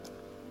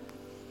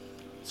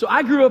So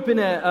I grew up in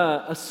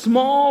a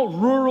small,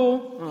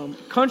 rural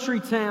country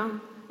town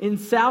in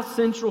south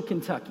central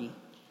Kentucky.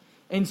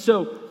 And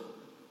so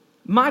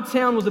my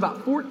town was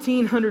about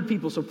 1,400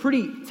 people, so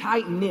pretty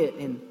tight-knit.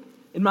 And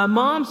my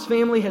mom's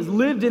family has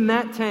lived in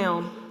that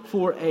town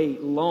for a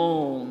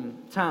long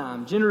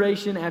time,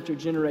 generation after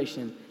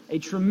generation. A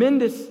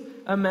tremendous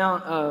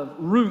amount of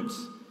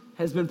roots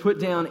has been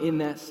put down in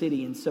that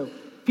city. And so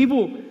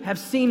people have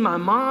seen my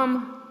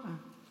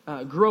mom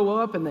grow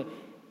up, and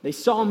they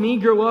saw me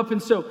grow up.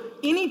 And so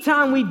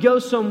anytime we'd go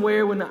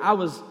somewhere when I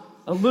was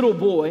a little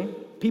boy,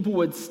 people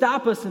would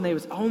stop us and they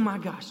would say, "Oh my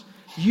gosh,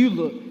 you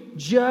look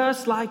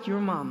just like your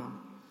mama.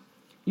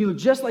 You look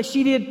just like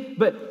she did,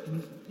 but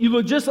you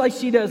look just like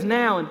she does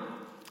now." And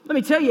let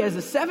me tell you, as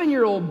a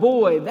 7-year-old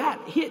boy, that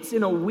hits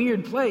in a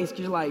weird place,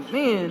 because you're like,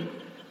 man,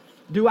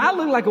 do I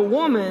look like a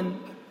woman,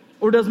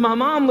 or does my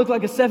mom look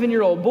like a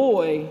 7-year-old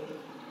boy?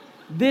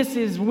 This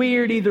is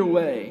weird either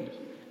way.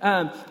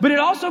 But it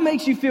also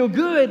makes you feel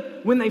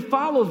good when they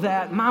follow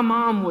that. My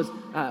mom was,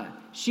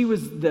 she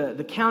was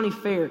the county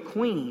fair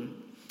queen.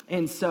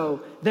 And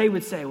so they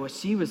would say, well,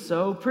 she was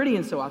so pretty.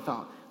 And so I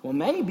thought, well,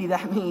 maybe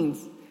that means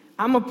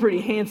I'm a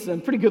pretty handsome,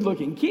 pretty good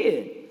looking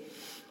kid.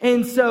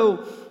 And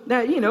so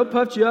that,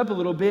 puffed you up a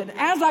little bit.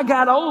 As I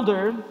got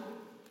older,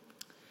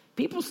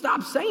 people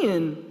stopped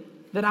saying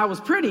that I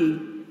was pretty.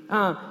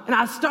 And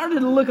I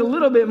started to look a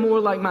little bit more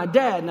like my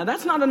dad. Now,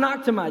 that's not a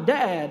knock to my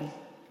dad,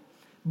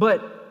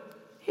 but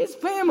his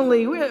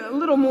family, we had a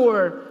little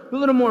more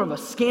of a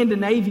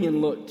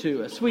Scandinavian look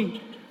to us.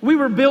 We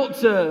were built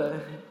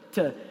to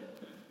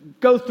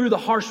go through the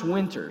harsh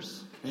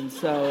winters. And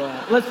so,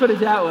 let's put it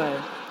that way.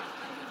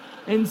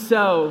 And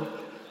so,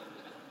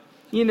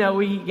 we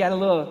got a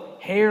little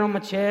hair on my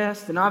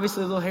chest, and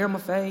obviously a little hair on my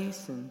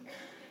face, and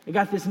I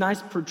got this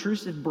nice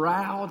protrusive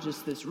brow,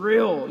 just this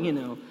real,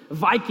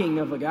 Viking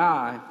of a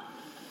guy.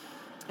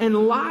 And a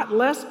lot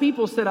less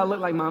people said I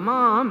looked like my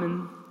mom,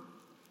 and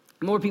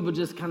more people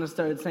just kind of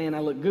started saying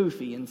I look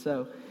goofy. And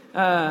so,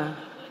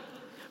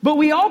 but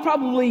we all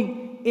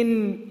probably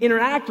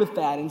interact with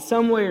that in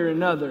some way or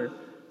another.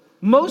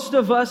 Most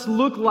of us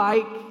look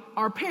like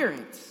our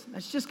parents.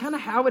 That's just kind of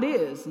how it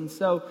is. And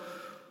so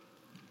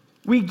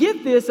we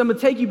get this. I'm going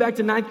to take you back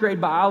to 9th grade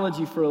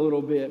biology for a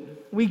little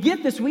bit. We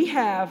get this. We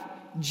have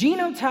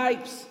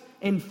genotypes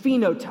and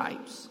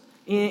phenotypes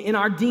in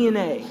our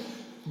DNA.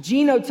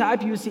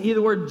 Genotype, you see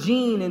the word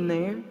gene in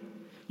there.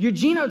 Your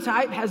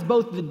genotype has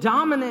both the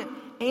dominant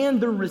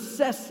and the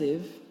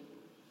recessive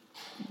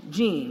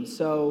genes.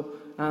 So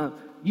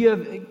you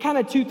have kind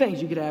of two things.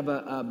 You could have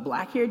a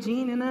black hair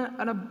gene and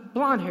a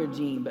blonde hair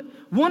gene, but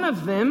one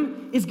of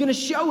them is going to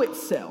show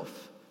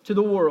itself to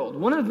the world.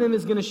 One of them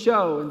is going to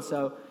show, and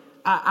so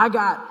I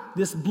got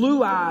this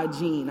blue eye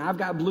gene. I've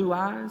got blue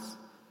eyes.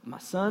 My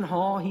son,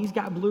 Hall, he's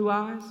got blue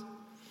eyes.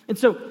 And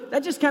so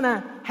that just kind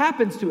of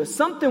happens to us.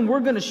 Something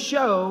we're going to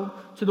show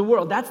to the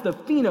world. That's the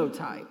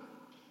phenotype.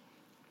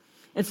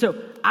 And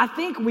so I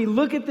think we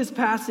look at this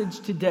passage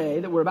today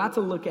that we're about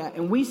to look at,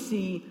 and we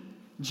see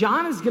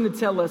John is going to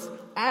tell us,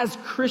 as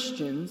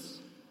Christians,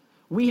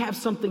 we have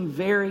something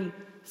very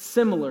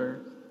similar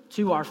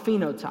to our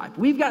phenotype.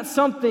 We've got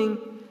something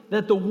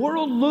that the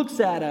world looks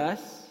at us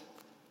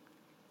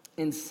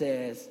and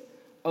says,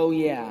 oh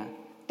yeah,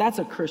 that's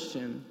a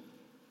Christian,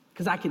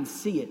 because I can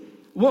see it.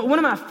 One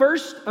of my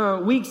first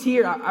weeks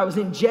here, I was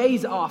in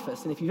Jay's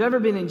office. And if you've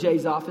ever been in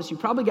Jay's office, you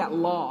probably got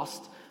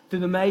lost through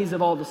the maze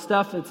of all the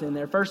stuff that's in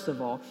there, first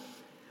of all.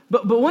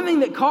 But one thing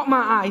that caught my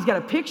eye, he's got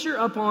a picture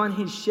up on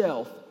his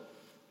shelf.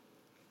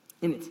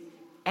 And it's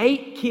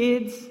 8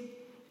 kids.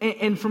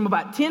 And from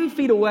about 10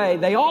 feet away,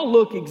 they all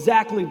look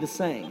exactly the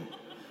same.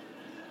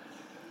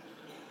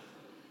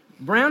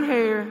 Brown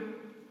hair.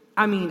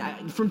 I mean,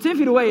 from 10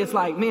 feet away, it's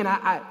like, man,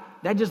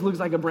 that just looks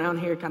like a brown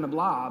hair kind of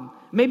blob.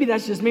 Maybe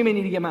that's just me. I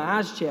need to get my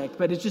eyes checked.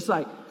 But it's just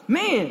like,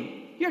 man,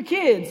 your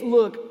kids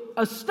look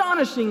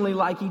astonishingly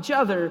like each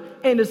other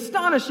and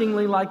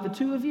astonishingly like the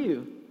two of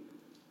you.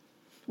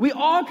 We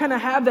all kind of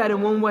have that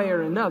in one way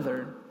or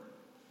another.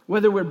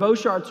 Whether we're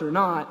Beaucharts or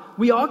not,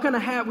 we all kind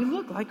of we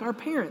look like our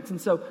parents. And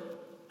so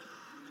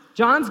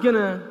John's going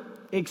to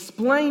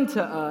explain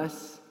to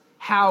us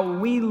how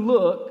we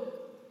look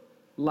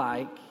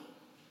like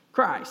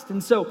Christ.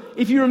 And so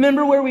if you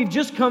remember where we've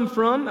just come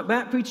from,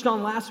 Matt preached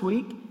on last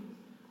week.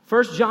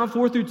 1 John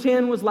 4 through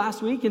 10 was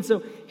last week. And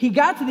so he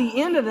got to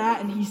the end of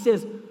that and he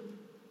says,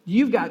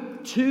 you've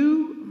got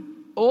 2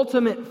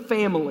 ultimate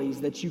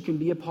families that you can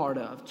be a part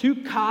of.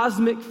 2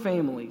 cosmic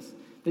families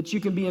that you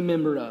can be a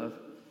member of.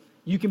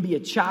 You can be a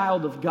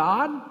child of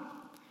God.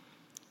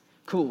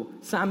 Cool.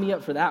 Sign me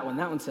up for that one.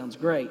 That one sounds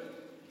great.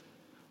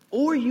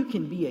 Or you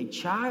can be a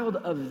child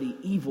of the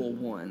evil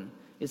one,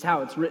 is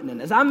how it's written.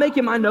 And as I'm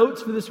making my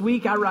notes for this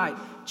week, I write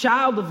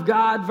child of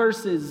God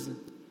versus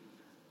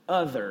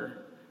other.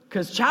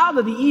 Because child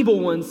of the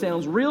evil one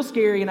sounds real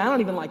scary, and I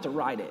don't even like to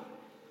write it.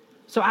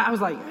 So I was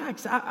like,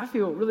 I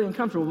feel really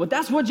uncomfortable. But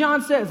that's what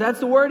John says. That's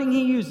the wording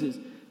he uses.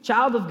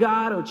 Child of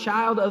God or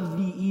child of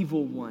the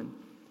evil one.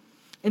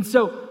 And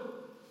so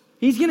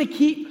he's going to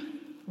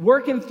keep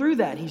working through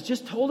that. He's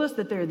just told us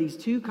that there are these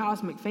two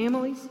cosmic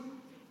families,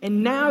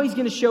 and now he's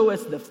going to show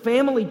us the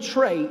family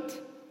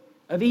trait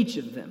of each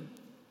of them.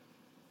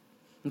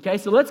 Okay,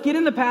 so let's get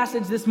in the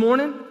passage this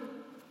morning.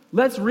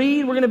 Let's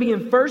read. We're going to be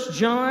in 1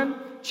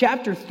 John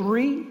chapter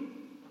 3.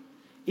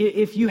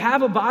 If you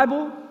have a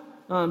Bible,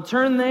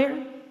 turn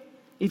there.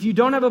 If you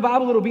don't have a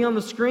Bible, it'll be on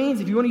the screens.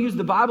 If you want to use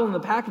the Bible in the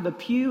back of the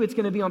pew, it's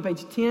going to be on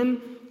page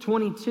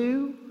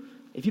 1022.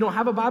 If you don't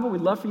have a Bible,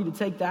 we'd love for you to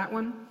take that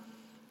one.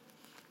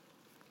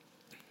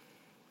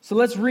 So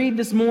let's read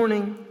this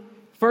morning.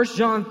 1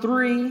 John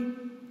 3,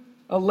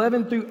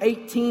 11 through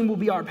 18 will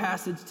be our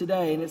passage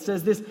today. And it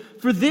says this: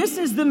 "For this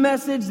is the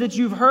message that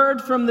you've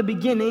heard from the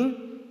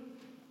beginning,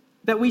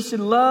 that we should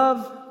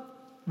love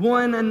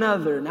one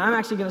another." Now, I'm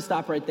actually going to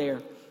stop right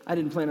there. I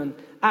didn't plan on...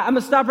 I'm going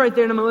to stop right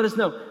there and I'm going to let us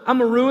know. I'm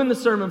going to ruin the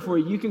sermon for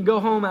you. You can go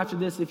home after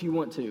this if you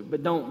want to,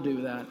 but don't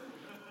do that.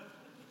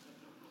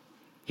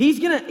 He's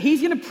going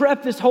to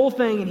prep this whole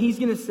thing and he's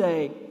going to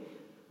say,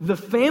 the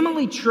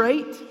family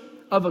trait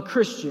of a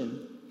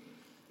Christian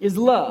is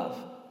love.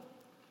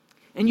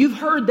 And you've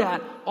heard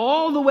that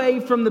all the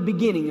way from the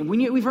beginning. And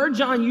we've heard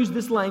John use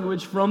this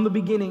language from the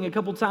beginning a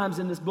couple times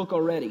in this book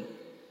already.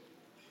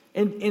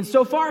 And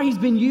so far he's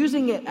been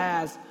using it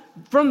as,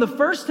 from the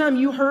first time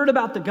you heard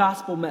about the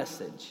gospel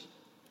message,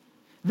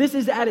 this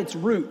is at its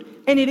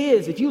root. And it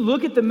is. If you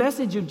look at the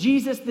message of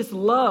Jesus, this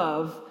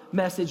love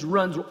message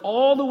runs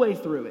all the way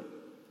through it.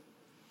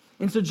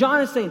 And so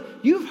John is saying,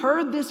 you've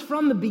heard this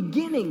from the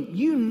beginning.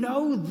 You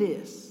know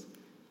this.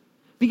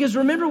 Because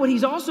remember what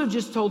he's also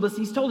just told us.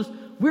 He's told us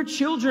we're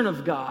children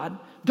of God.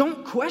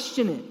 Don't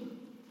question it.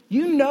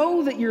 You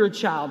know that you're a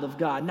child of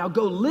God. Now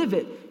go live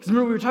it. Because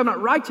remember we were talking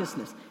about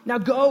righteousness. Now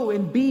go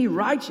and be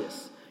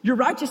righteous. Your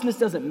righteousness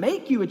doesn't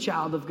make you a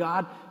child of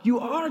God.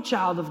 You are a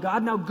child of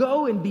God. Now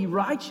go and be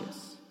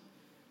righteous.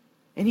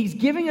 And he's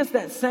giving us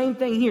that same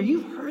thing here.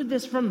 You've heard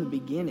this from the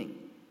beginning.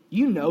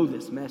 You know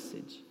this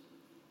message.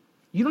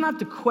 You don't have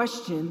to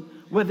question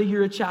whether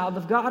you're a child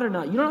of God or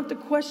not. You don't have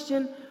to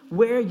question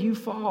where you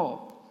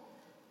fall.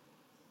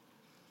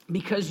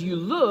 Because you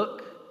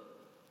look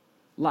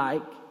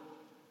like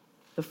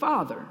the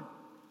Father.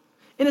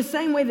 In the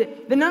same way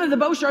that none of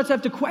the Beaucharts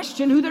have to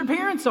question who their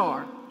parents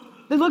are.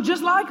 They look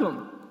just like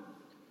them.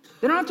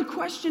 They don't have to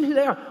question who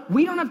they are.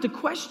 We don't have to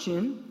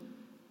question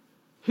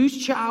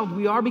whose child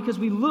we are because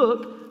we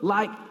look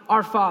like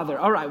our Father.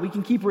 All right, we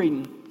can keep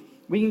reading.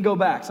 We can go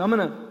back. So I'm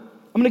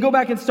going to go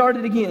back and start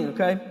it again,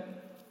 okay?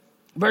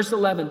 Verse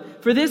 11.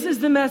 "For this is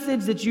the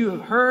message that you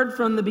have heard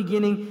from the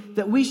beginning,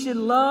 that we should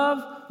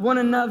love one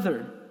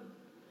another.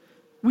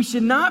 We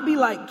should not be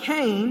like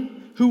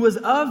Cain, who was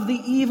of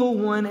the evil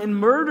one and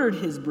murdered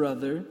his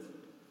brother."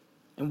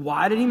 And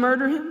why did he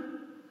murder him?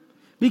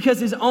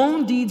 Because his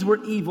own deeds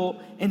were evil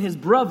and his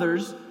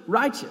brother's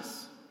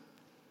righteous.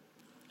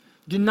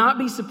 Do not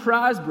be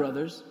surprised,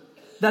 brothers,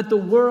 that the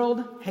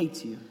world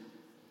hates you.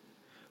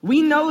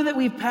 We know that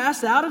we've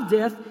passed out of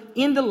death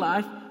into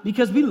life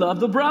because we love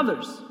the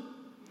brothers.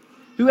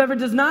 Whoever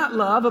does not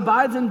love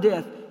abides in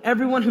death.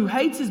 Everyone who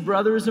hates his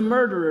brother is a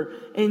murderer,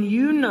 and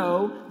you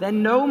know that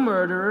no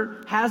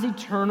murderer has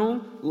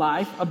eternal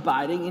life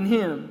abiding in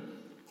him.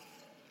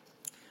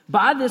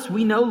 By this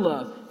we know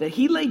love, that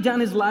he laid down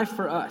his life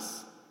for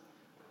us,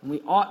 and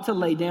we ought to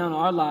lay down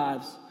our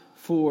lives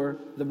for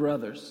the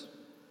brothers.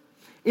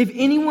 If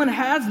anyone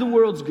has the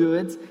world's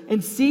goods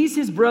and sees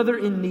his brother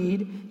in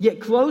need,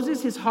 yet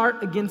closes his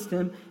heart against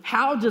him,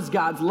 how does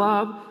God's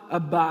love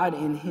abide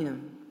in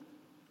him?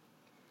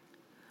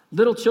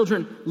 Little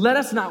children, let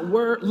us not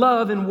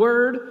love in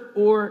word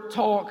or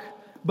talk,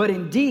 but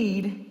in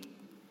deed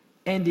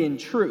and in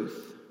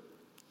truth.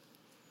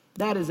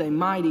 That is a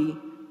mighty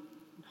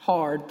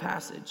hard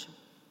passage.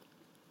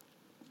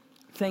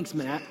 Thanks,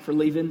 Matt, for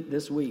leaving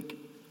this week.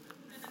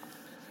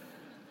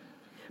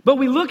 But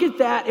we look at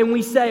that and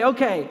we say,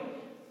 okay,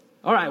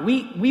 all right,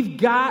 we've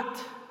got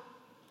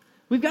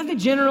the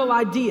general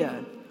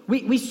idea.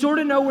 We sort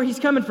of know where he's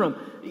coming from.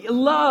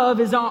 Love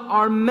is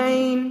our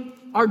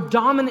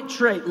dominant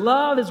trait.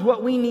 Love is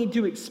what we need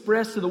to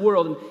express to the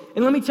world.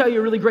 And let me tell you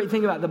a really great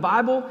thing about the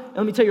Bible, and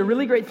let me tell you a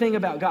really great thing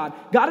about God.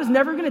 God is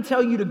never going to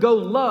tell you to go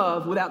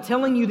love without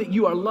telling you that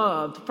you are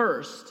loved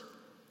first.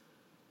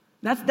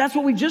 That's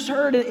what we just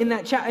heard in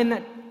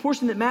that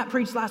portion that Matt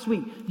preached last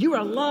week. You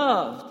are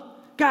loved.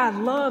 God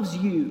loves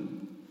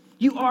you.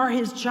 You are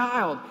his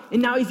child.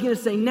 And now he's going to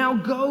say, now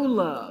go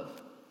love.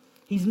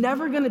 He's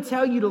never going to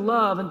tell you to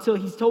love until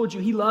he's told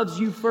you he loves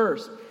you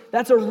first.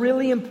 That's a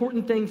really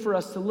important thing for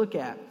us to look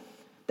at.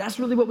 That's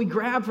really what we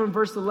grab from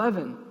verse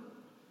 11.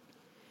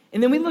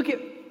 And then we look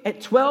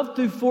at 12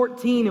 through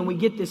 14 and we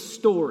get this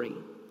story.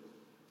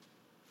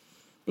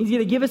 He's going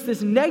to give us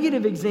this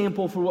negative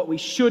example for what we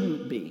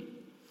shouldn't be.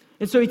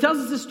 And so he tells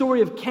us the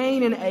story of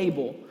Cain and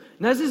Abel.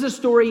 Now, this is a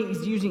story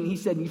he's using. He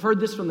said, you've heard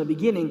this from the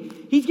beginning.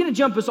 He's going to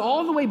jump us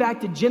all the way back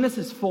to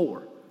Genesis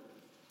 4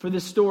 for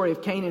this story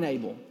of Cain and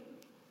Abel.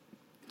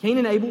 Cain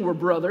and Abel were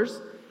brothers.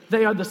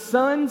 They are the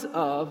sons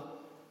of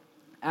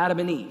Adam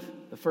and Eve,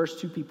 the first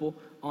two people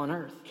on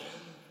earth.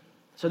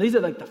 So these are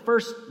like the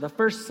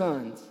first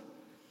sons.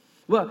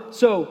 Well,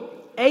 so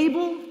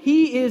Abel,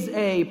 he is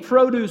a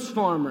produce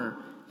farmer.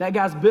 That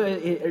guy's,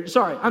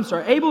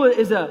 Abel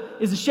is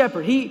a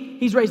shepherd.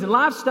 He's raising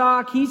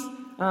livestock. He's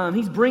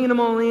bringing them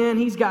all in.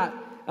 He's got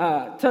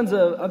tons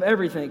of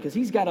everything because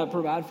he's got to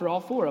provide for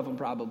all four of them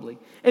probably.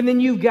 And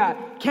then you've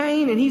got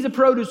Cain, and he's a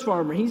produce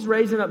farmer. He's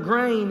raising up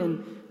grain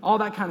and all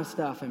that kind of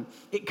stuff. And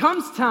it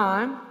comes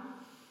time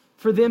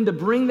for them to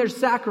bring their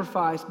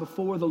sacrifice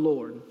before the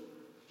Lord.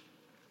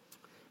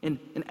 And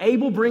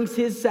Abel brings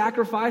his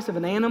sacrifice of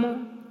an animal.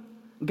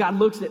 God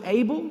looks at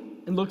Abel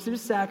and looks at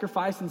his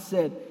sacrifice and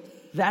said,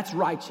 that's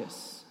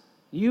righteous.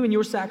 You and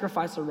your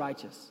sacrifice are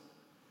righteous.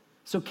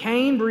 So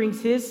Cain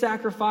brings his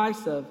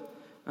sacrifice of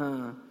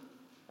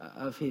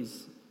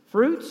his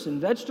fruits and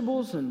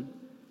vegetables, and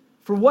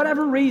for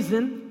whatever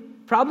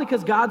reason, probably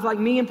because God's like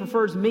me and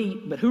prefers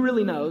meat, but who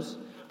really knows?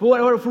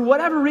 But for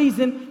whatever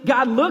reason,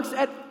 God looks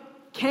at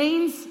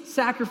Cain's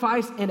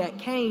sacrifice and at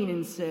Cain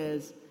and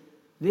says,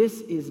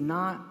 this is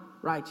not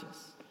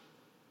righteous.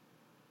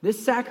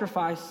 This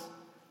sacrifice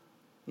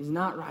is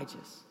not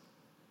righteous.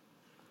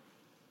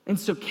 And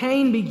so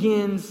Cain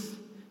begins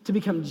to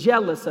become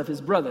jealous of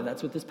his brother.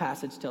 That's what this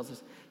passage tells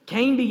us.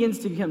 Cain begins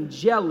to become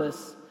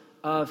jealous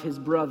of his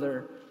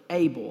brother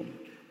Abel.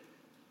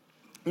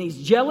 And he's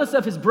jealous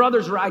of his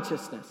brother's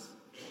righteousness.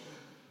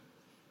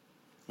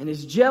 And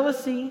his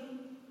jealousy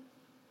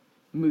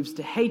moves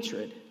to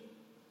hatred.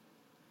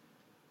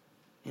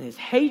 And his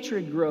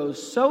hatred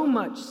grows so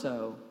much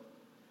so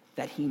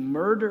that he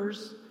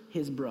murders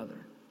his brother.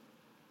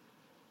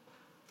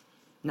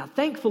 Now,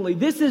 thankfully,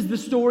 this is the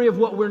story of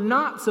what we're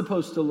not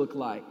supposed to look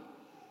like.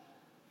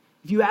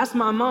 If you ask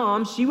my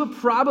mom, she would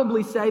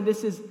probably say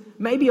this is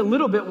maybe a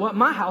little bit what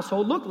my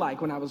household looked like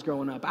when I was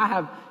growing up. I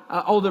have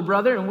an older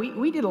brother, and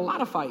we did a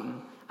lot of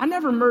fighting. I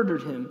never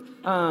murdered him.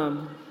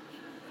 Thought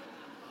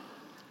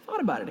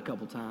about it a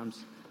couple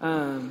times.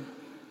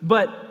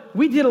 But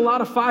we did a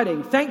lot of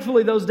fighting.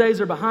 Thankfully, those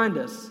days are behind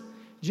us.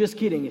 Just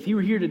kidding. If he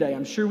were here today,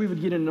 I'm sure we would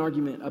get in an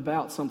argument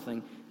about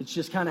something. It's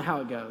just kind of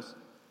how it goes.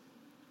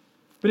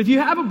 But if you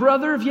have a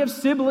brother, if you have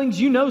siblings,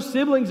 you know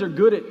siblings are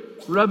good at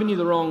rubbing you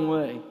the wrong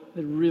way.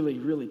 They're really,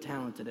 really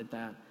talented at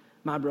that.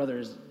 My brother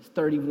is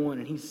 31,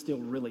 and he's still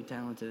really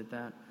talented at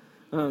that.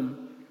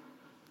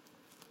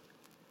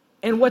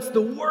 And what's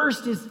the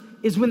worst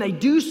is when they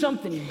do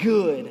something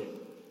good,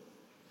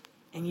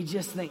 and you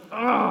just think,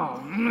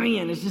 oh,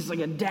 man, it's just like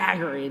a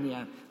dagger in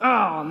you.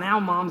 Oh, now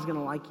mom's going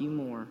to like you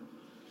more.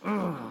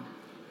 Oh.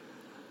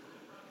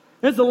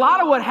 There's a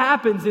lot of what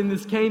happens in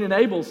this Cain and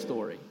Abel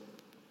story.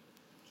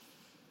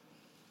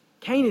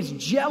 Cain is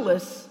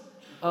jealous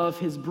of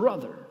his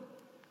brother.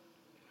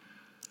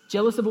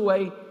 Jealous of a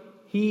way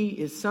he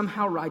is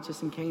somehow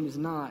righteous and Cain is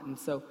not. And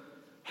so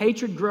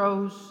hatred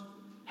grows,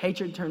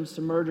 hatred turns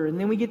to murder. And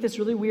then we get this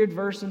really weird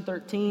verse in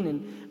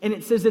 13. And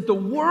it says that the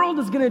world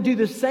is going to do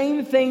the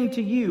same thing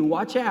to you.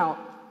 Watch out.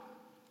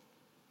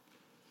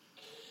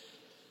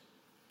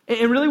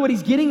 And really what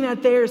he's getting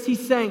at there is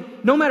he's saying,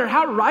 no matter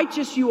how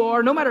righteous you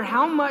are, no matter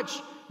how much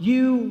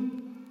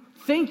you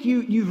think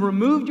you've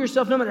removed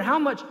yourself, no matter how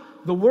much,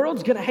 the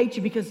world's going to hate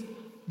you because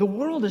the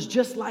world is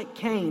just like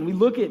Cain. We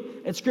look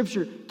at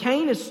Scripture.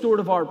 Cain is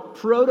sort of our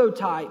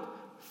prototype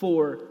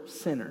for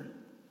sinner.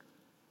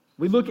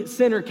 We look at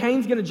sinner.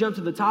 Cain's going to jump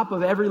to the top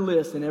of every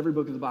list in every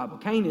book of the Bible.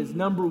 Cain is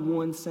number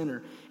one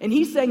sinner. And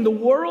he's saying the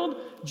world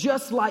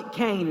just like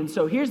Cain. And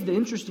so here's the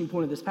interesting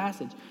point of this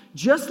passage.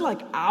 Just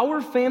like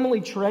our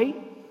family trait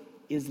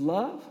is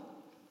love,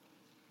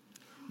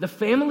 the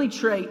family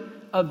trait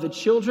of the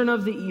children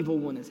of the evil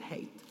one is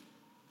hate.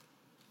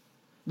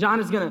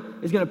 John is going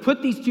to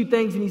put these two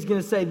things and he's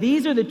going to say,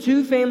 these are the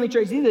two family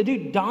traits. These are the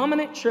two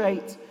dominant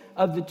traits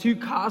of the two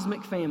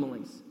cosmic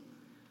families.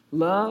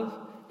 Love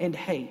and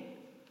hate.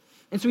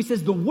 And so he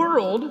says the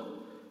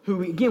world,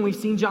 who again, we've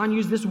seen John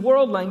use this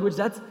world language.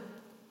 That's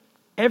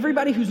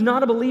everybody who's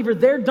not a believer.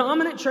 Their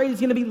dominant trait is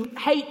going to be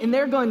hate. And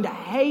they're going to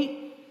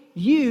hate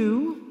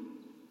you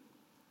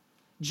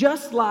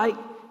just like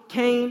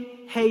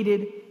Cain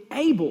hated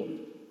Abel.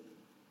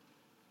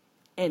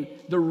 And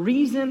the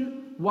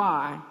reason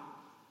why,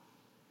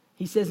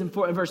 he says in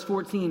verse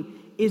 14,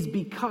 is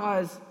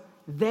because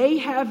they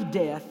have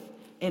death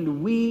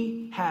and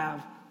we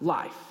have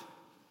life.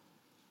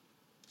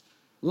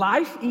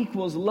 Life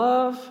equals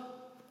love.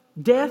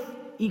 Death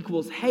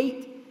equals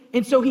hate.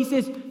 And so he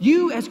says,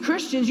 you as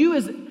Christians, you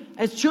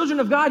as children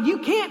of God, you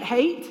can't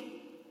hate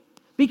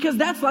because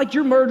that's like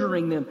you're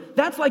murdering them.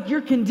 That's like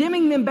you're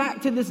condemning them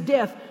back to this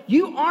death.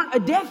 You aren't a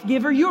death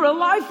giver, you're a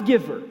life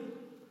giver.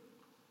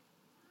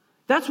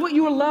 That's what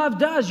your love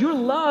does. Your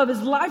love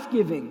is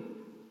life-giving.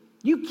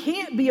 You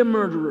can't be a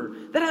murderer.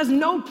 That has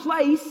no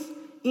place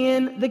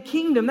in the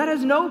kingdom. That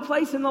has no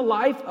place in the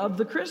life of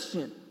the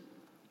Christian.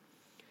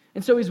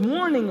 And so he's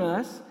warning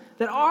us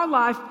that our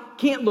life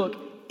can't look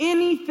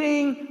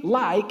anything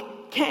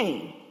like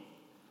Cain.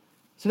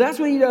 So that's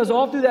what he does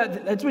all through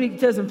that. That's what he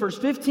says in verse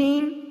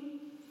 15.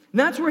 And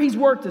that's where he's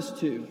worked us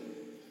to.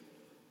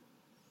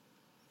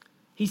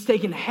 He's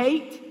taken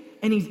hate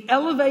and he's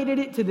elevated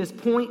it to this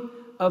point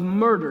of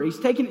murder. He's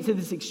taken it to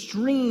this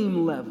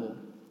extreme level.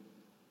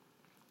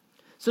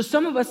 So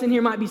some of us in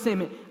here might be saying,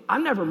 man,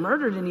 I've never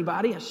murdered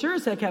anybody. I sure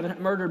as heck haven't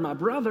murdered my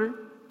brother.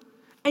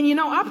 And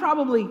I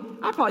probably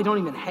don't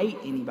even hate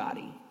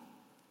anybody.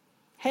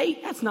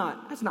 Hate, that's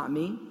not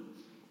me.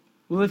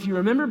 Well, if you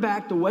remember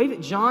back, the way that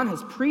John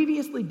has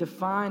previously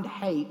defined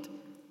hate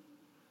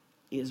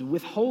is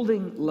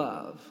withholding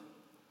love.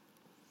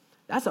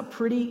 That's a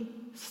pretty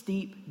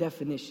steep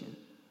definition.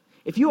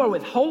 If you are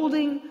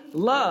withholding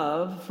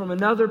love from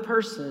another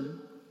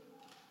person,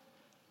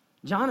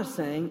 John is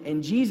saying,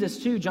 and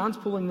Jesus too, John's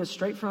pulling this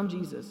straight from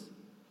Jesus.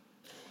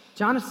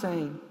 John is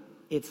saying,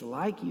 it's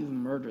like you've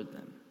murdered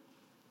them.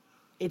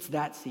 It's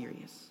that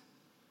serious.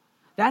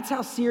 That's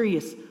how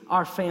serious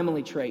our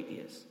family trait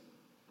is.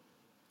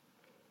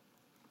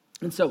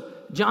 And so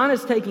John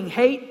is taking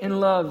hate and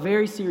love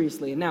very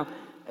seriously. And now,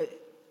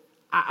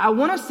 I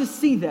want us to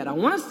see that. I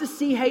want us to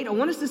see hate. I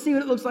want us to see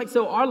what it looks like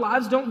so our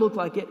lives don't look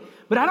like it.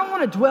 But I don't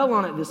want to dwell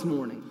on it this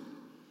morning.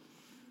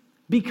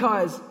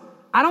 Because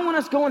I don't want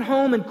us going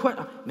home and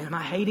man, am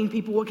I hating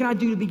people? What can I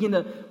do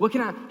to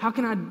how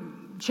can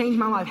I change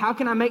my life? How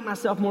can I make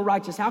myself more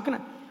righteous? I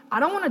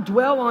don't want to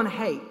dwell on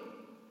hate.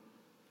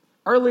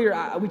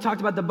 Earlier, we talked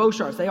about the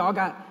Beaucharts. They all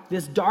got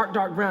this dark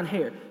brown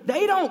hair.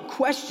 They don't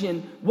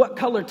question what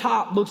color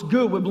top looks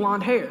good with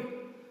blonde hair.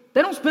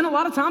 They don't spend a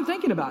lot of time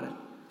thinking about it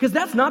because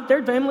that's not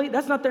their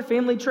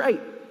family trait.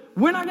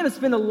 We're not going to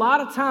spend a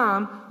lot of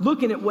time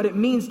looking at what it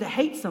means to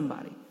hate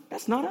somebody.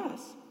 That's not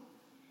us.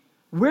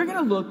 We're going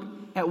to look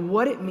at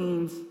what it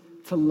means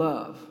to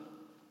love.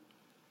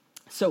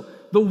 So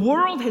the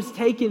world has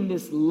taken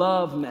this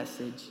love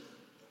message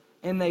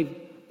and they've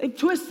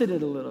twisted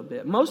it a little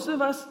bit. Most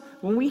of us,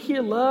 when we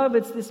hear love,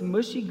 it's this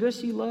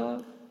mushy-gushy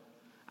love.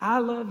 I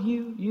love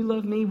you, you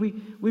love me. We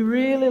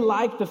really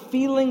like the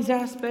feelings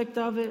aspect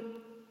of it.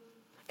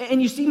 And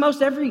you see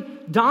most every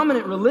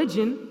dominant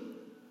religion,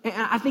 and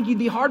I think you'd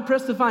be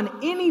hard-pressed to find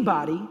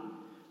anybody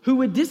who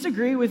would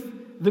disagree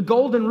with the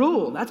golden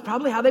rule. That's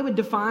probably how they would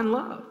define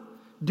love.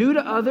 Do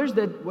to others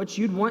what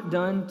you'd want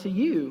done to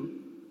you.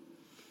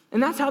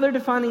 And that's how they're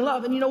defining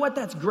love. And you know what?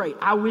 That's great.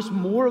 I wish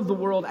more of the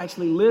world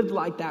actually lived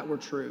like that were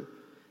true.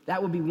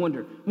 That would be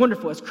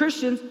wonderful. As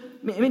Christians,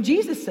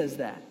 Jesus says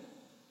that.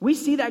 We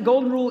see that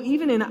golden rule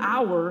even in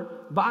our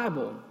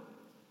Bible.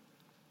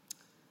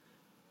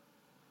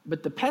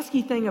 But the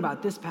pesky thing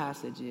about this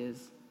passage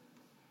is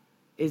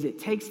it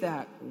takes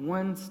that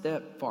one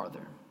step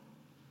farther.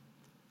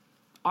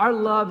 Our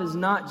love is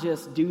not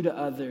just do to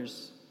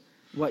others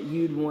what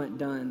you'd want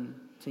done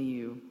to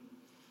you.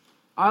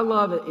 Our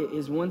love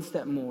is one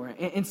step more.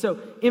 And so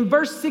in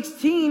verse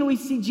 16, we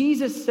see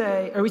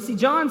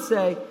John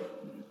say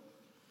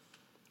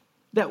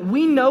that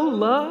we know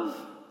love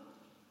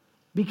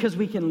because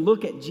we can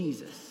look at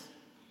Jesus.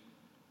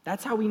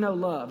 That's how we know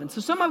love. And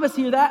so some of us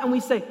hear that and we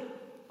say,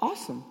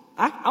 awesome.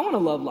 I want to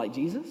love like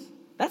Jesus.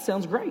 That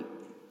sounds great.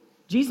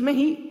 Jesus, man,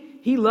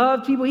 he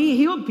loved people. He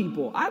healed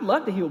people. I'd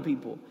love to heal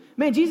people.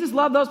 Man, Jesus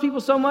loved those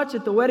people so much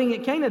at the wedding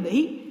at Cana that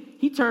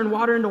he turned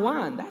water into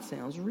wine. That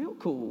sounds real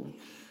cool.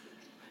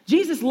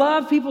 Jesus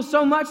loved people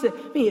so much that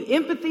he had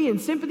empathy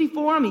and sympathy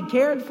for them. He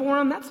cared for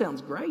them. That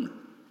sounds great.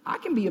 I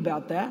can be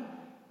about that.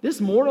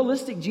 This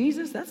moralistic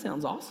Jesus, that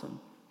sounds awesome.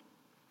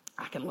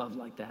 I can love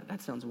like that.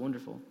 That sounds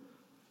wonderful.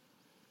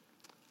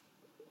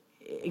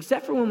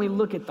 Except for when we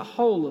look at the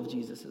whole of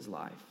Jesus'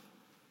 life.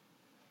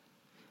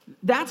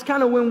 That's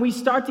kind of when we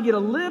start to get a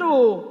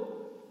little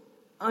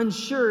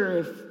unsure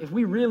if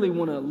we really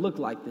want to look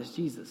like this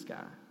Jesus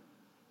guy.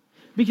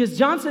 Because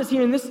John says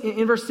here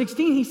in verse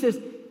 16, he says,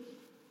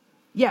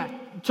 yeah,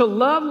 to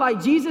love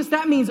like Jesus,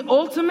 that means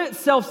ultimate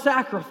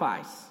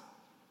self-sacrifice.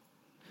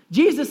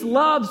 Jesus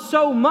loved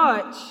so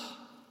much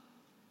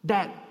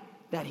that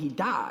he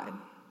died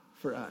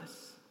for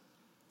us.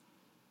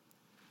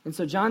 And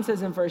so John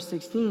says in verse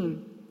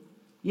 16,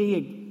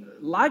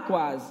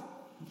 likewise,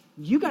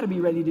 you got to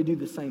be ready to do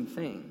the same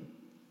thing.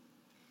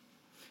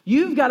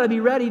 You've got to be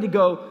ready to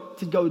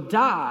go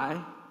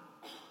die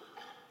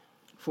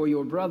for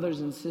your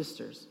brothers and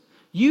sisters.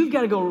 You've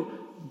got to go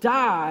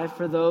die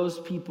for those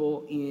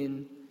people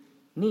in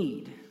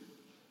need.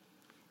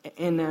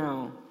 And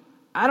now,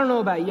 I don't know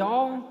about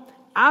y'all,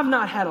 I've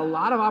not had a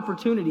lot of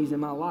opportunities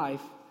in my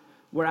life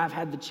where I've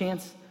had the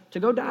chance to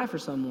go die for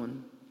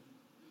someone.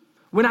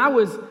 When I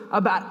was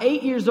about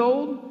 8 years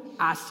old,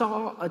 I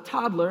saw a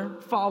toddler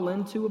fall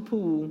into a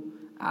pool.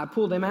 I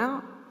pulled him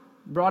out,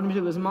 brought him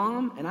to his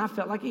mom, and I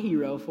felt like a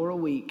hero for a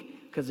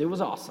week because it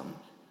was awesome.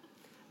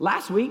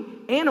 Last week,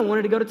 Anna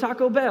wanted to go to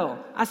Taco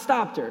Bell. I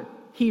stopped her.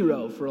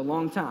 Hero for a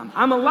long time.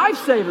 I'm a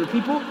lifesaver,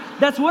 people.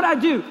 That's what I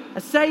do. I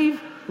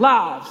save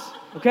lives,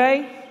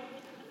 okay?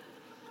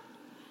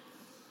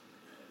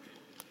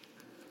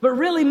 But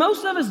really,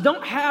 most of us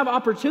don't have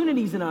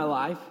opportunities in our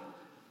life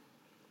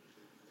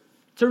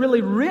to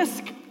really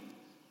risk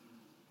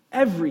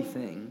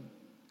everything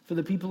for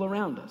the people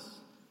around us.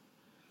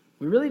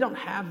 We really don't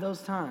have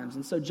those times.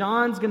 And so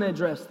John's going to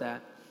address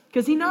that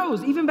because he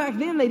knows even back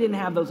then they didn't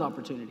have those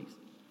opportunities.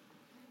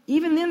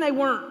 Even then they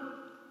weren't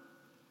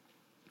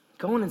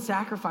going and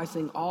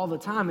sacrificing all the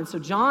time. And so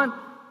John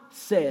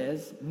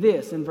says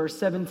this in verse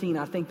 17,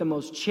 I think the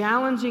most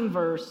challenging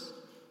verse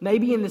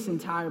maybe in this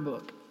entire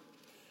book.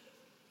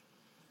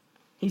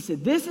 He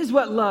said, this is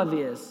what love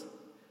is.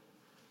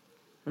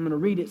 I'm going to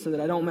read it so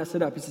that I don't mess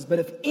it up. He says, but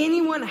if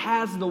anyone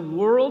has the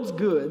world's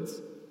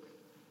goods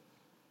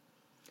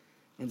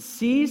and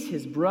sees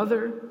his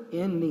brother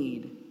in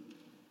need,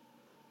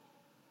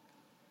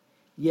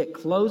 yet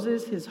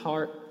closes his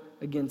heart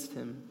against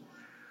him,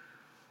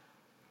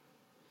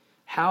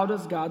 how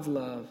does God's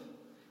love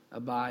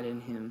abide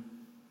in him?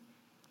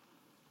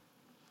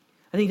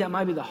 I think that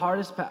might be the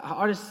hardest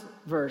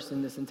verse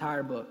in this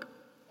entire book.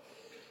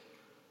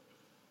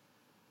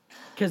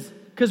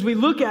 Because we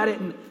look at it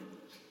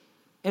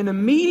and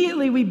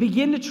immediately we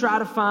begin to try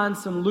to find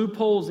some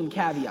loopholes and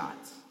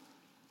caveats.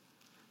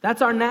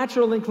 That's our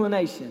natural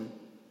inclination.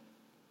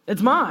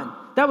 It's mine.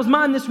 That was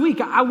mine this week.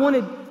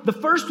 The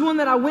first one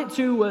that I went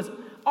to was,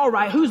 all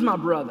right, who's my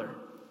brother?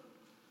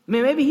 I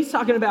mean, maybe he's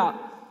talking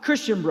about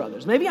Christian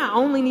brothers. Maybe I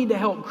only need to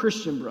help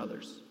Christian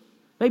brothers.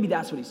 Maybe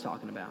that's what he's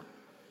talking about.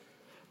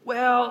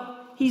 Well,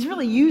 he's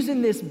really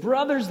using this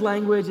brothers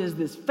language as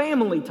this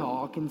family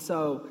talk, and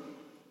so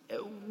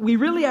we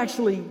really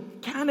actually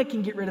kind of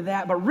can get rid of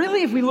that. But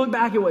really, if we look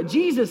back at what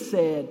Jesus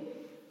said,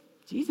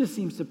 Jesus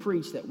seems to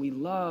preach that we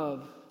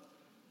love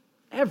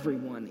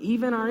everyone,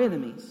 even our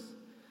enemies.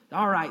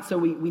 All right, so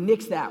we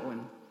nix that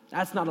one.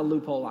 That's not a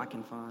loophole I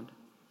can find.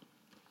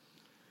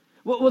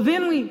 Well,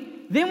 then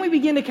we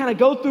begin to kind of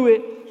go through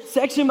it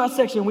section by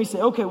section. We say,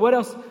 okay, what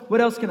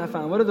else can I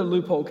find? What other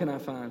loophole can I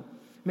find?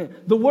 Man,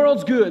 the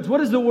world's goods. What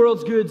does the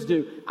world's goods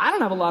do? I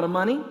don't have a lot of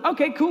money.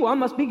 Okay, cool. I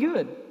must be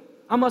good.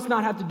 I must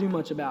not have to do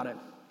much about it.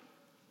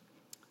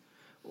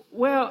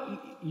 Well,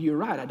 you're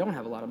right. I don't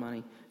have a lot of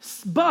money.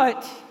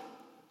 But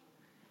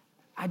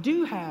I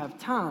do have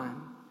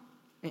time.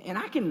 And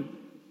I've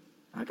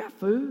got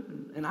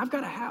food. And I've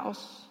got a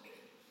house.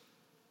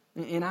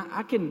 And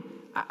I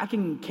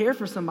can care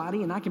for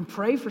somebody. And I can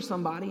pray for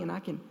somebody. And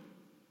I can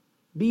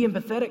be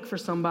empathetic for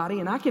somebody.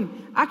 And I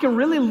can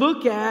really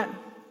look at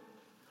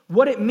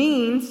what it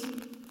means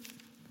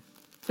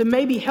to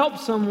maybe help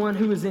someone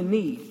who is in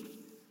need.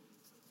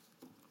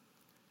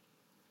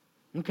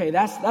 Okay,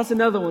 that's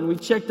another one we've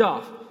checked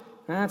off.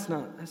 That's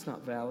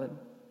not valid.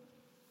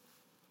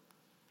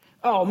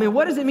 Oh man,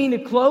 what does it mean to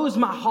close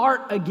my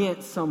heart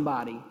against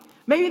somebody?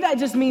 Maybe that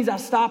just means I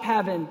stop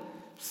having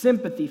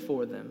sympathy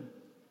for them.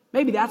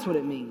 Maybe that's what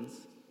it means.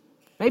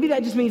 Maybe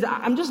that just means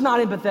I'm just not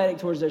empathetic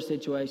towards their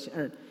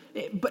situation.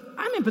 But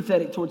I'm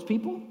empathetic towards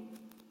people.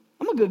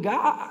 I'm a good guy.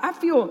 I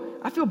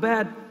feel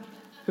bad.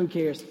 Who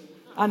cares?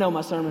 I know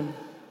my sermon.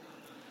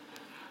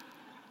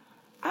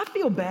 I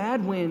feel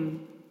bad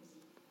when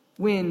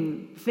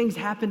things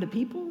happen to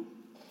people.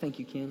 Thank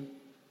you, Ken.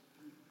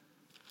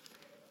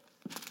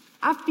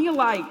 I feel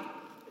like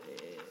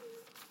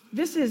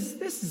this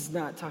is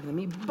not talking to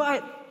me,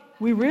 but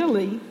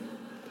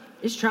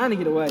it's trying to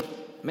get away.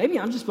 Maybe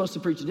I'm just supposed to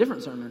preach a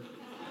different sermon.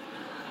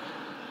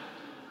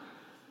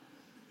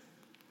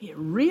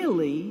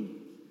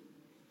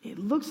 It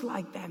looks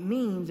like that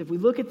means, if we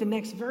look at the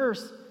next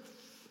verse,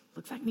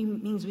 looks like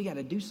means we got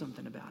to do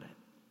something about it.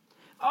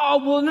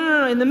 Oh, well,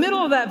 no. In the middle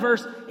of that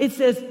verse, it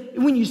says,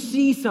 when you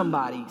see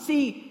somebody.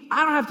 See,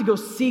 I don't have to go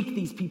seek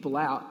these people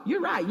out.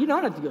 You're right. You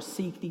don't have to go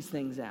seek these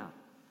things out.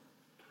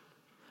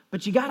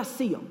 But you got to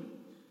see them.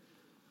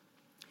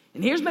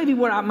 And here's maybe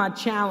what my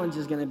challenge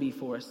is going to be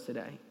for us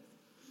today.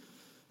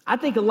 I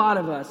think a lot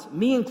of us,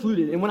 me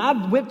included, and when I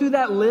went through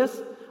that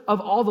list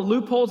of all the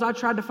loopholes I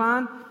tried to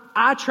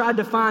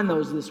find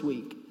those this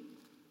week.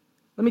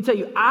 Let me tell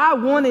you, I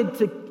wanted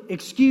to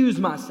excuse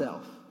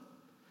myself.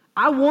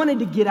 I wanted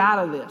to get out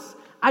of this.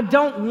 I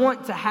don't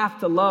want to have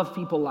to love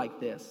people like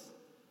this.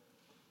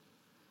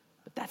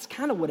 But that's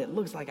kind of what it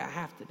looks like I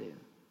have to do.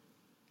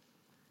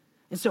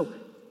 And so,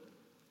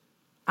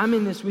 I'm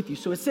in this with you.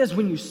 So it says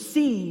when you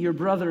see your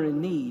brother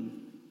in need,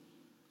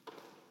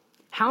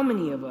 how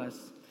many of us,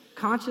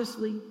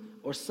 consciously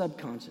or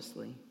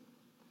subconsciously,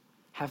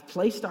 have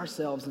placed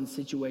ourselves in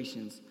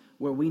situations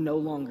where we no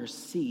longer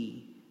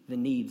see the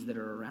needs that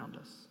are around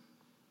us?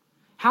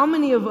 How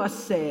many of us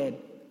said,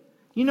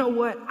 you know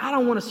what, I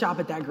don't want to shop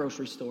at that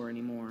grocery store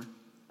anymore.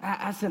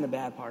 That's in a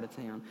bad part of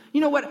town.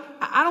 You know what,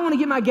 I don't want to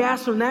get my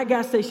gas from that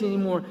gas station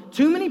anymore.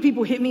 Too many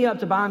people hit me up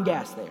to buy them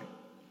gas there.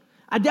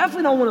 I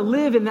definitely don't want to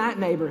live in that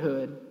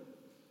neighborhood.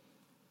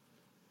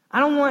 I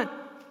don't want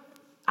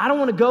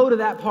to go to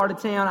that part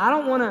of town. I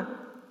don't want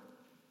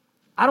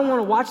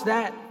to watch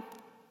that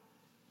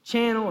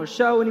channel or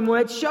show anymore.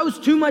 It shows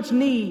too much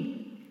need.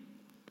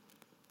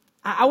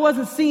 I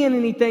wasn't seeing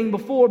anything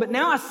before, but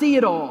now I see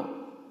it all.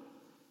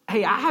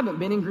 Hey, I haven't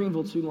been in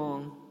Greenville too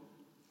long,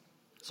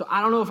 so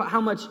I don't know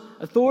how much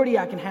authority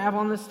I can have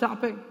on this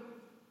topic,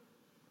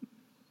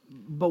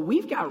 but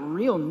we've got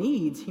real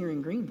needs here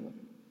in Greenville.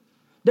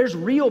 There's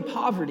real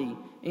poverty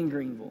in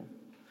Greenville.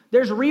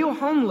 There's real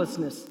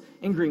homelessness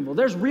in Greenville.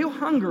 There's real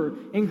hunger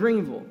in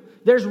Greenville.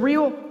 There's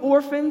real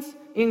orphans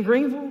in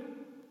Greenville.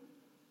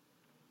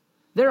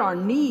 There are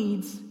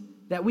needs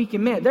that we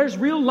can meet. There's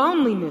real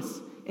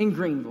loneliness in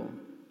Greenville.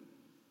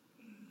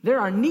 there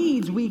are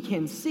needs we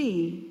can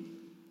see,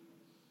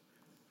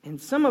 and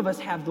some of us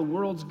have the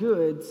world's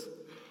goods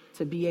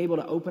to be able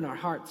to open our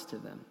hearts to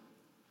them.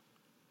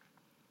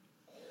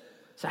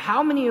 So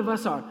how many of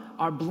us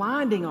are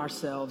blinding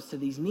ourselves to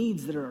these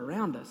needs that are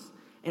around us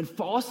and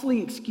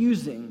falsely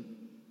excusing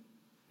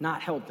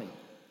not helping?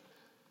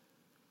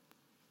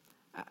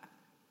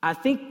 I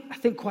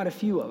think quite a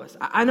few of us.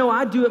 I know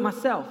I do it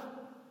myself.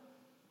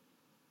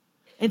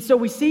 And so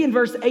we see in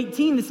verse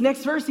 18, this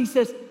next verse, he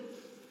says,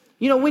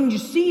 when you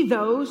see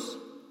those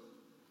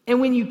and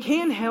when you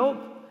can help,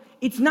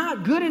 it's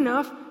not good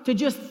enough to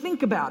just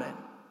think about it.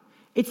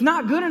 It's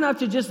not good enough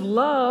to just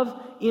love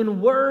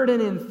in word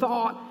and in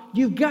thought.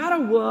 You've got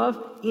to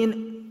love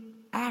in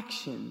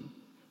action.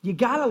 You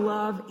got to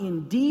love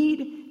in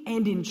deed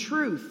and in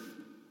truth.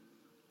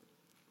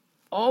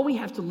 All we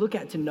have to look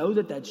at to know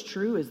that that's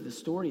true is the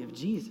story of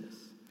Jesus.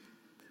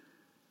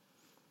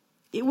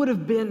 It would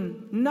have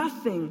been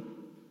nothing,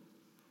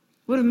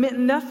 would have meant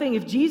nothing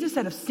if Jesus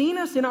had have seen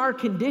us in our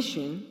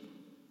condition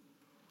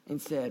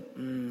and said,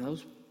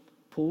 those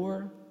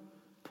poor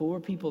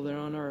people there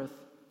on earth,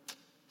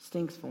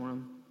 stinks for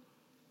them.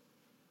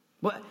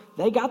 But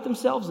they got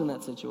themselves in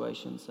that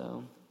situation,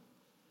 so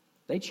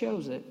they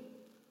chose it.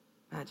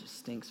 That just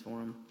stinks for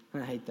them.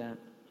 I hate that.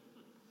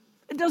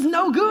 It does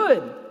no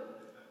good.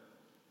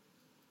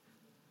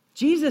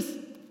 Jesus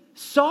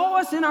saw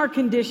us in our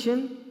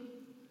condition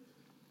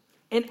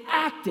and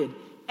acted.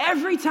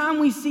 Every time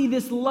we see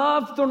this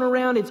love thrown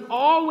around, it's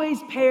always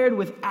paired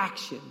with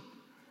action.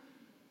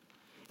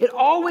 It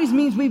always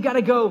means we've got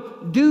to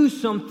go do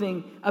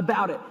something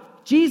about it.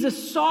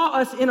 Jesus saw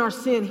us in our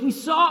sin. He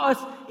saw us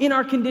in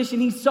our condition.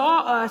 He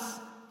saw us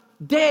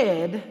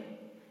dead,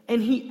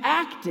 and he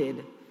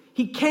acted.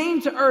 He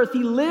came to earth.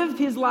 He lived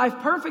his life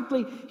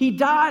perfectly. He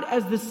died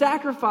as the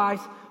sacrifice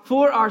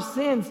for our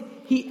sins.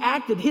 He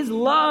acted. His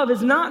love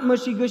is not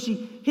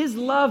mushy-gushy. His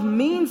love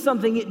means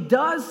something. It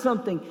does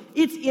something.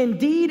 It's in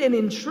deed and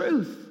in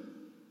truth.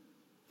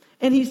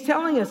 And he's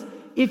telling us,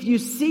 if you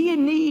see a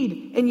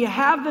need and you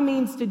have the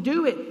means to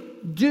do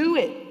it, do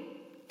it.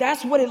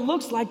 That's what it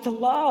looks like to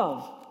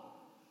love.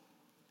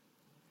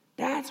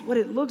 That's what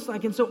it looks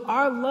like. And so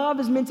our love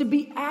is meant to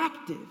be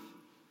active.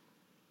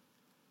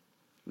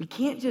 We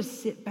can't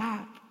just sit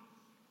back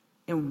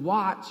and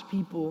watch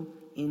people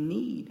in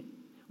need.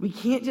 We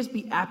can't just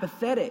be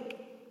apathetic.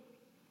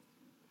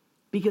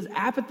 Because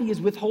apathy is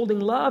withholding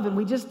love, and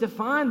we just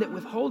defined that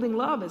withholding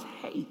love is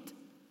hate.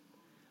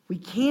 We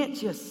can't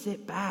just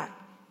sit back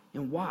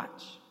and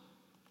watch.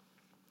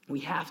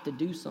 We have to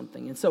do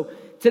something. And so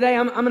today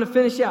I'm going to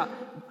finish out.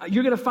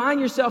 You're going to find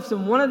yourselves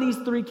in one of these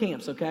three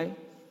camps, okay?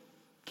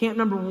 Camp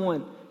number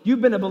one, you've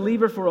been a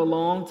believer for a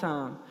long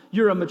time.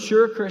 You're a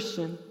mature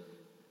Christian.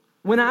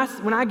 When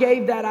I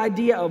gave that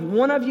idea of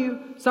one of you,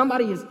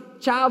 somebody is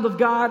child of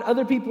God,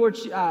 other people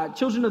are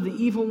children of the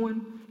evil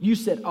one, you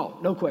said, oh,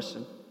 no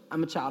question.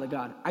 I'm a child of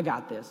God. I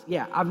got this.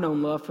 Yeah, I've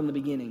known love from the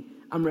beginning.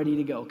 I'm ready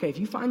to go. Okay, if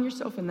you find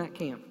yourself in that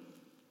camp,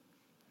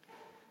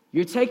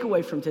 your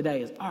takeaway from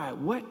today is, all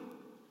right,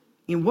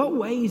 in what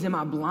ways am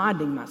I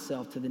blinding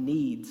myself to the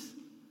needs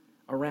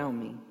around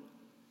me?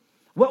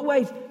 What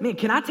ways,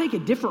 can I take a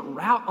different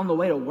route on the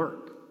way to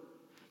work?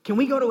 Can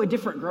we go to a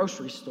different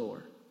grocery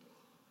store?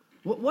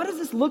 What does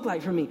this look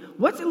like for me?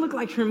 What's it look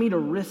like for me to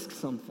risk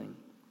something?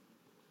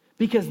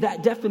 Because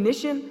that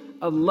definition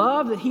of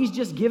love that he's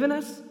just given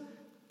us,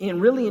 in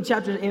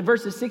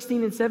verses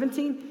 16 and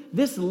 17,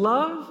 this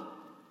love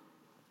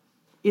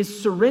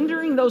is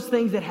surrendering those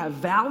things that have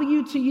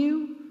value to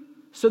you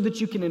so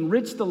that you can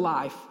enrich the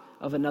life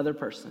of another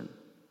person.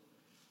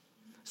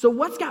 So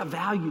what's got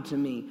value to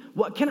me?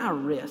 What can I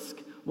risk?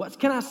 What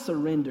can I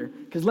surrender?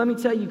 Because let me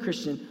tell you,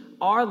 Christian,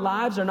 our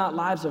lives are not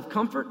lives of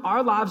comfort.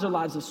 Our lives are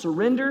lives of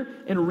surrender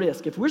and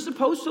risk. If we're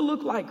supposed to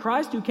look like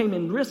Christ, who came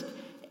and risked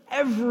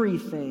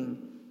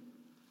everything,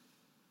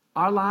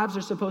 our lives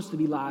are supposed to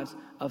be lives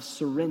of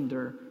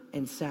surrender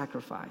and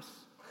sacrifice.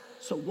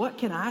 So what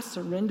can I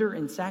surrender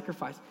and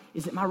sacrifice?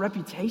 Is it my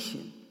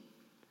reputation?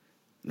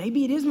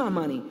 Maybe it is my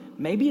money.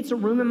 Maybe it's a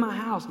room in my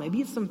house.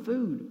 Maybe it's some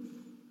food.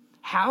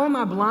 How am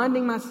I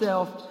blinding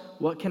myself?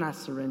 What can I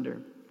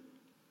surrender?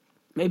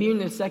 Maybe you're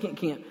in the second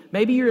camp.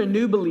 Maybe you're a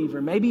new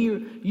believer. Maybe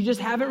you just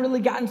haven't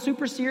really gotten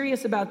super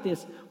serious about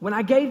this. When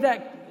I gave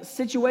that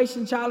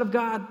situation, child of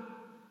God,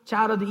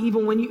 child of the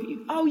evil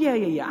one,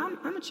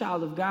 I'm a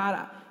child of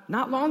God.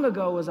 Not long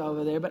ago was I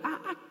over there, but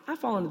I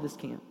fall into this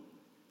camp.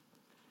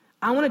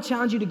 I want to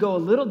challenge you to go a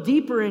little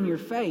deeper in your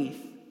faith.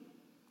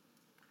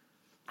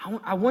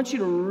 I want you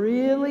to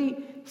really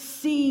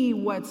see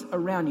what's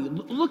around you.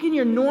 Look in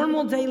your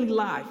normal daily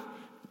life.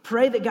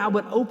 Pray that God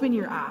would open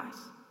your eyes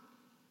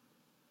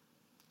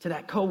to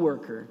that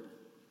coworker,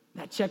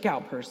 that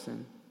checkout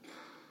person,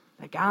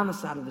 that guy on the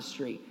side of the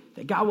street.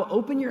 That God will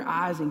open your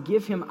eyes and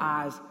give him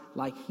eyes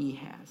like he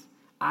has.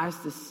 Eyes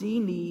to see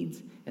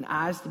needs and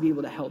eyes to be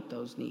able to help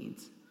those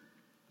needs.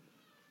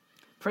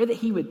 Pray that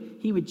he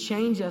would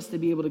change us to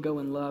be able to go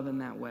in love in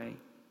that way.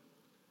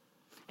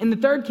 In the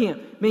third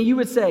camp, you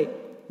would say,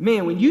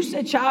 when you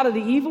said child of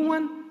the evil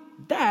one,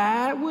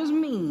 that was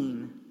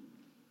mean.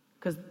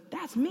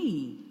 that's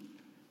me.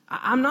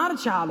 I'm not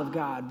a child of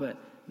God, but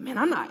man,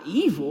 I'm not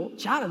evil.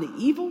 Child of the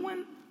evil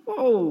one?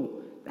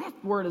 Whoa, that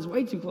word is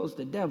way too close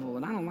to devil,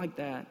 and I don't like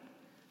that.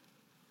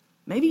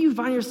 Maybe you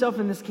find yourself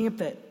in this camp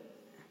that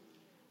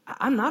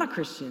I'm not a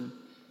Christian.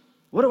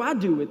 What do I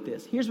do with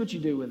this? Here's what you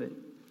do with it.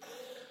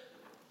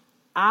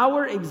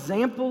 Our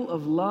example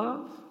of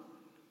love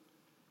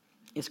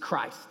is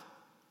Christ.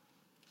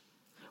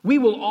 We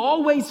will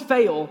always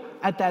fail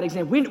at that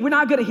example. We're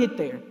not going to hit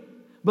there.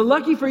 But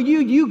lucky for you,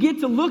 you get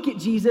to look at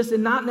Jesus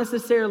and not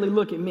necessarily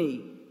look at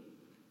me.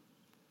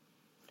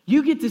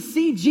 You get to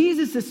see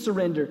Jesus'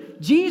 surrender,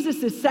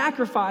 Jesus'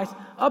 sacrifice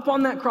up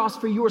on that cross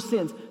for your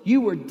sins. You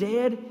were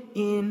dead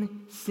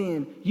in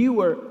sin. You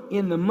were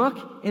in the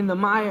muck, in the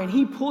mire, and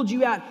he pulled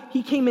you out.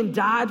 He came and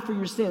died for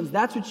your sins.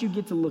 That's what you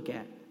get to look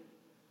at.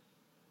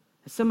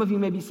 Some of you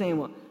may be saying,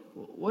 well,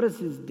 what does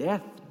his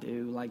death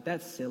do? Like,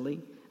 that's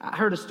silly. I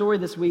heard a story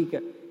this week.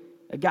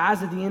 A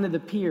guy's at the end of the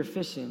pier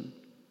fishing,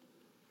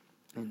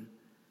 and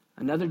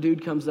another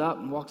dude comes up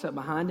and walks up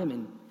behind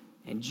him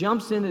and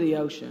jumps into the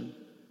ocean.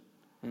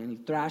 And he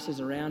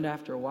thrashes around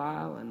after a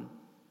while, and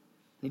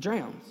he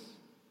drowns.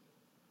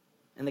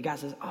 And the guy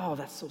says, oh,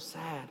 that's so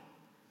sad.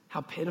 How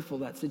pitiful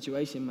that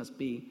situation must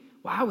be.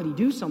 Why would he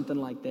do something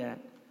like that?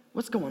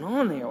 What's going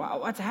on there?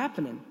 What's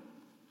happening?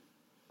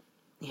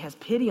 He has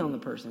pity on the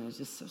person. It's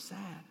just so sad.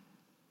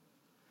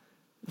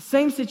 The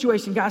same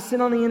situation, guy sitting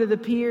on the end of the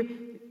pier,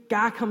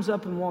 guy comes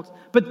up and walks.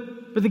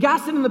 But the guy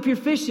sitting on the pier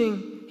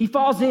fishing, he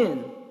falls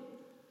in.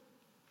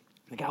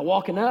 The guy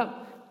walking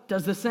up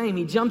does the same.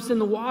 He jumps in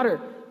the water,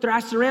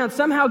 thrashes around,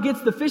 somehow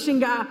gets the fishing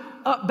guy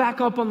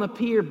back up on the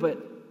pier,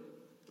 but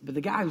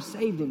the guy who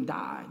saved him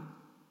died.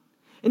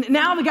 And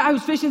now the guy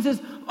who's fishing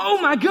says, oh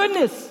my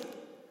goodness,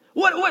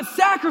 what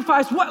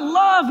sacrifice, what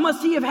love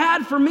must he have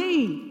had for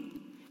me?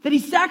 That he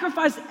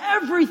sacrificed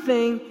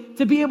everything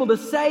to be able to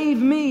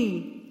save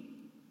me.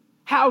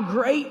 How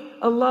great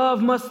a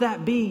love must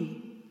that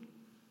be?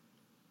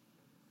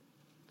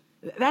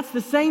 That's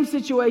the same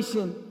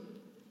situation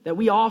that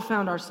we all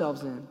found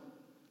ourselves in.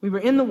 We were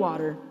in the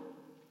water,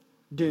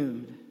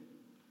 doomed.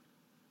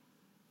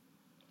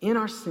 In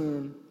our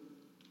sin,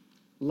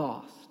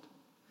 lost.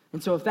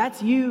 And so if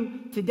that's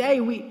you today,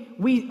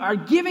 we are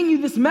giving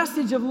you this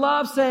message of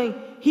love saying,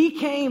 he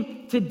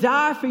came to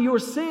die for your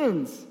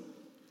sins.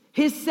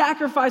 His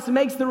sacrifice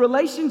makes the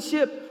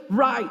relationship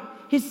right.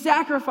 His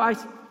sacrifice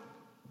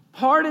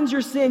pardons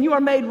your sin. You are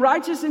made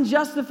righteous and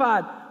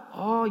justified.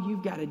 All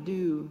you've got to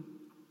do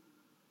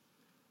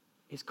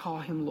is call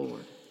him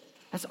Lord.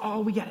 That's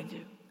all we got to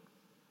do.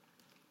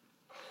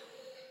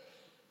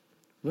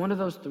 One of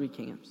those three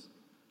camps.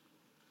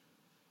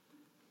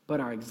 But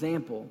our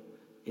example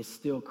is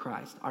still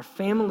Christ. Our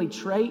family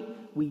trait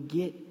we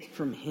get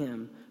from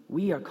him.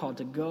 We are called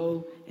to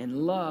go and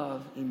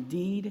love in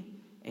deed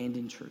and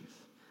in truth.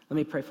 Let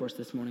me pray for us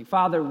this morning.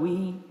 Father,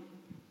 we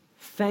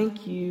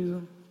thank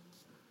you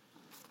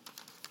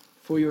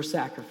for your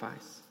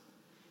sacrifice.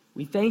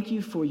 We thank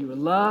you for your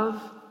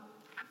love,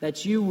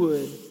 that you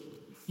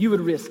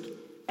would risk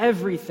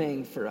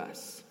everything for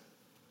us.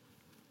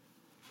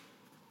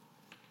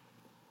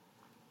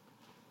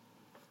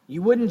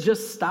 You wouldn't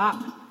just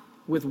stop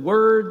with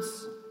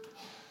words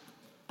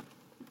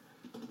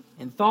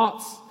and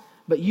thoughts,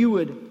 but you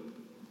would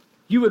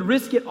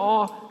risk it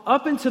all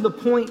up until the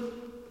point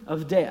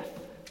of death.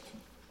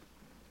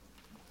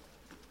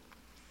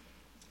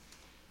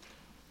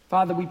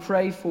 Father, we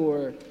pray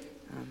for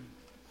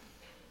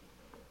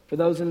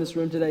those in this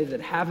room today that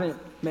haven't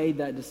made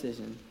that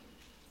decision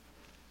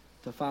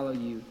to follow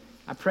you.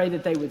 I pray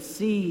that they would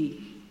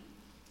see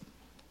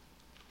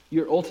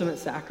your ultimate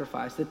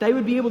sacrifice, that they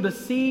would be able to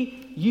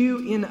see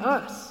you in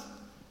us,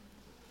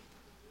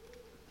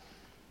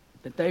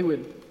 that they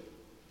would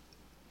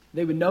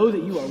know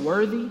that you are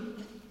worthy,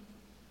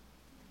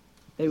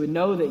 they would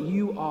know that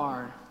you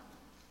are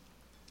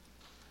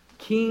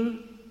King,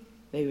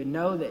 they would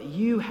know that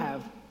you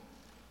have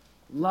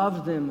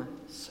loved them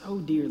so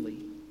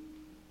dearly.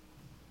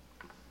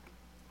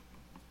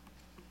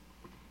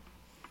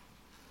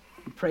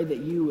 We pray that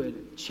you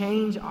would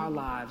change our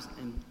lives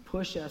and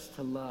push us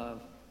to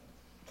love.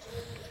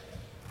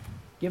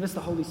 Give us the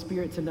Holy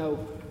Spirit to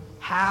know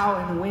how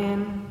and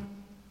when.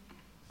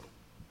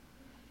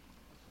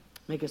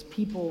 Make us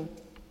people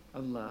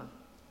of love.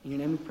 In your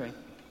name we pray.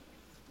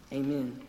 Amen.